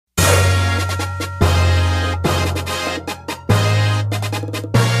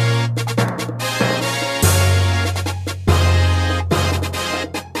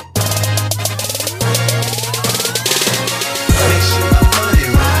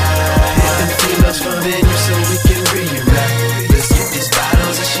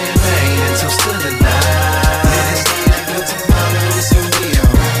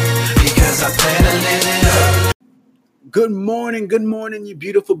Good morning, you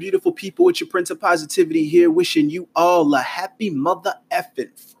beautiful, beautiful people. It's your Prince of Positivity here, wishing you all a happy mother effing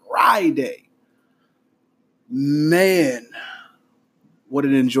Friday. Man, what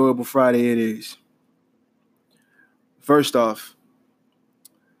an enjoyable Friday it is. First off,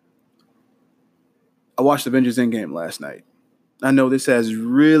 I watched Avengers Endgame last night. I know this has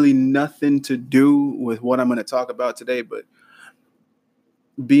really nothing to do with what I'm going to talk about today, but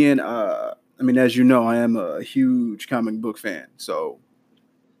as you know, I am a huge comic book fan, so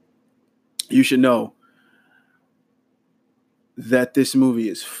you should know that this movie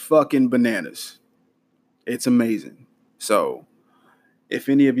is fucking bananas. It's amazing. So, if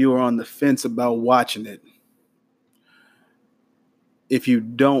any of you are on the fence about watching it, if you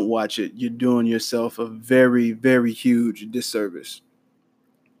don't watch it, you're doing yourself a very, very huge disservice.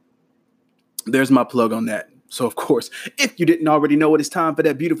 There's my plug on that. So, of course, if you didn't already know it, it's time for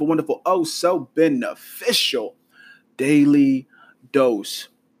that beautiful, wonderful, oh so beneficial daily dose.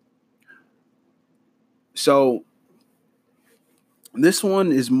 So, this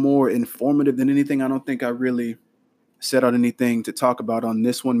one is more informative than anything. I don't think I really set out anything to talk about on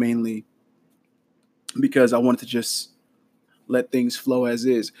this one, mainly because I wanted to just let things flow as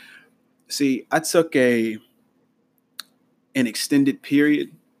is. See, I took an extended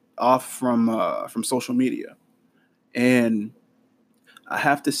period off from social media, and I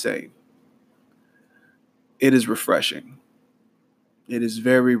have to say, it is refreshing. It is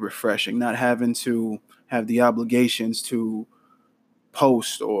very refreshing not having to have the obligations to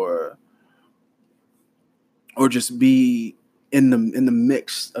post or just be in the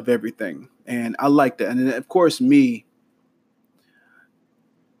mix of everything. And I like that. And of course,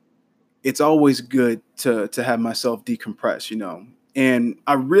 it's always good to have myself decompress. And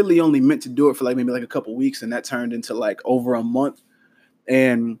I really only meant to do it for maybe a couple weeks, and that turned into over a month.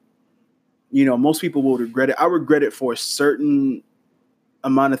 And most people will regret it. I regret it for a certain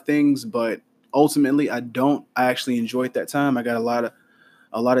amount of things, but ultimately I don't. I actually enjoyed that time. I got a lot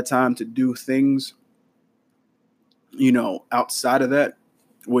of time to do things, outside of that,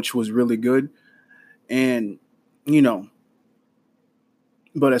 which was really good. And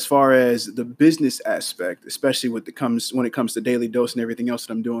but as far as the business aspect, especially when it comes to daily dose and everything else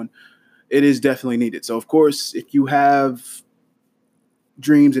that I'm doing, it is definitely needed. So of course, if you have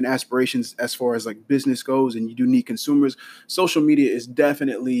dreams and aspirations as far as business goes and you do need consumers, social media is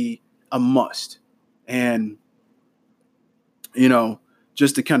definitely a must. And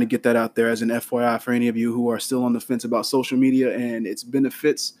just to kind of get that out there as an FYI for any of you who are still on the fence about social media and its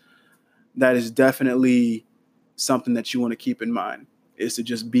benefits, that is definitely something that you want to keep in mind, is to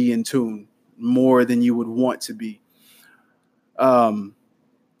just be in tune more than you would want to be. But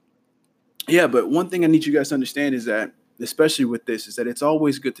one thing I need you guys to understand is that, especially with this, is that it's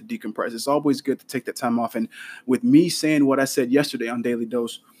always good to decompress. It's always good to take that time off. And with me saying what I said yesterday on Daily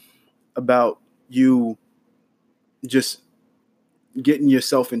Dose about you just getting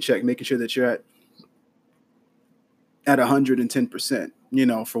yourself in check, making sure that you're at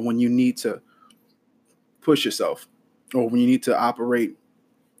 110%, for when you need to push yourself or when you need to operate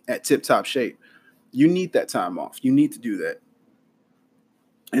at tip-top shape. You need that time off. You need to do that.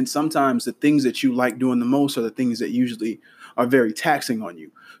 And sometimes the things that you like doing the most are the things that usually are very taxing on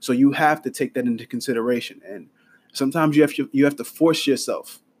you. So you have to take that into consideration. And sometimes you have to force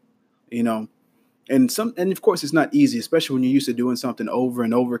yourself, and of course it's not easy, especially when you're used to doing something over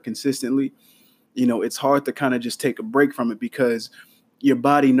and over consistently. It's hard to kind of just take a break from it because your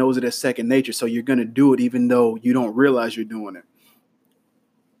body knows it as second nature. So you're going to do it even though you don't realize you're doing it.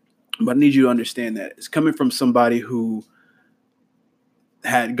 But I need you to understand that it's coming from somebody who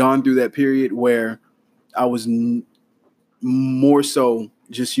had gone through that period where I was more so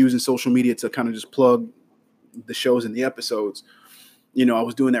just using social media to kind of just plug the shows and the episodes. I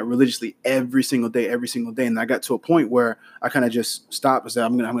was doing that religiously every single day. And I got to a point where I kind of just stopped and said,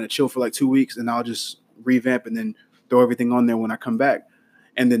 I'm going to chill for 2 weeks and I'll just revamp and then throw everything on there when I come back.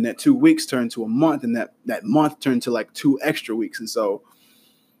 And then that 2 weeks turned to a month, and that month turned to 2 extra weeks. And so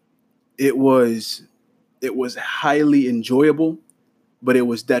it was highly enjoyable, but it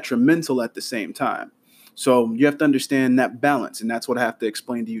was detrimental at the same time. So you have to understand that balance. And that's what I have to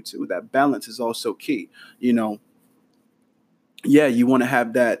explain to you too. That balance is also key. You want to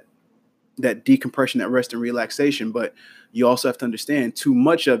have that decompression, that rest and relaxation, but you also have to understand too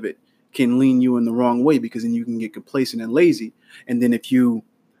much of it can lean you in the wrong way, because then you can get complacent and lazy. And then if you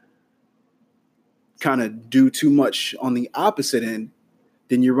kind of do too much on the opposite end,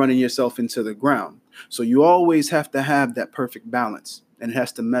 then you're running yourself into the ground. So you always have to have that perfect balance. and it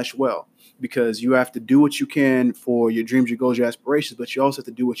has to mesh well, because you have to do what you can for your dreams, your goals, your aspirations, but you also have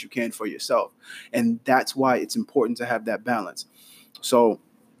to do what you can for yourself. And that's why it's important to have that balance. So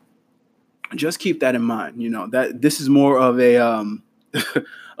just keep that in mind, that this is more of a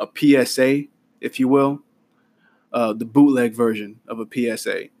a PSA, if you will, the bootleg version of a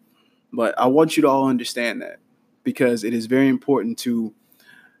PSA. But I want you to all understand that, because it is very important to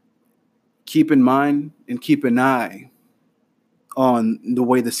keep in mind and keep an eye on the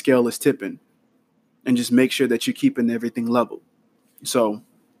way the scale is tipping, and just make sure that you're keeping everything level. So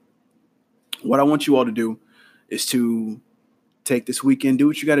what I want you all to do is to take this weekend, do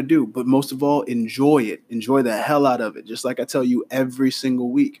what you got to do, but most of all, enjoy it. Enjoy the hell out of it. Just like I tell you every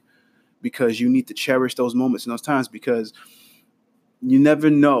single week, because you need to cherish those moments and those times, because you never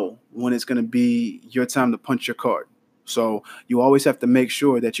know when it's going to be your time to punch your card. So you always have to make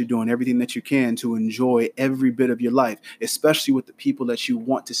sure that you're doing everything that you can to enjoy every bit of your life, especially with the people that you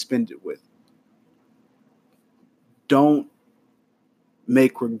want to spend it with. Don't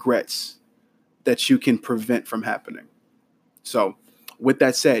make regrets that you can prevent from happening. So with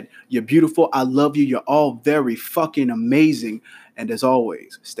that said, you're beautiful. I love you. You're all very fucking amazing. And as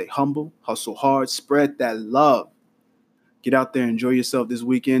always, stay humble, hustle hard, spread that love. Get out there, enjoy yourself this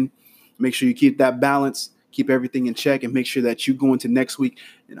weekend. Make sure you keep that balance, keep everything in check, and make sure that you go into next week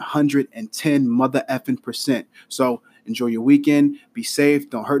in 110 mother effing percent. So enjoy your weekend. Be safe.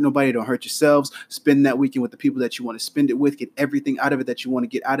 Don't hurt nobody. Don't hurt yourselves. Spend that weekend with the people that you want to spend it with. Get everything out of it that you want to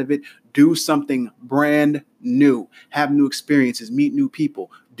get out of it. Do something brand new. Have new experiences. Meet new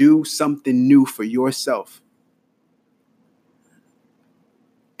people. Do something new for yourself.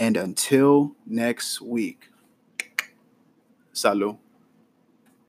 And until next week, salud.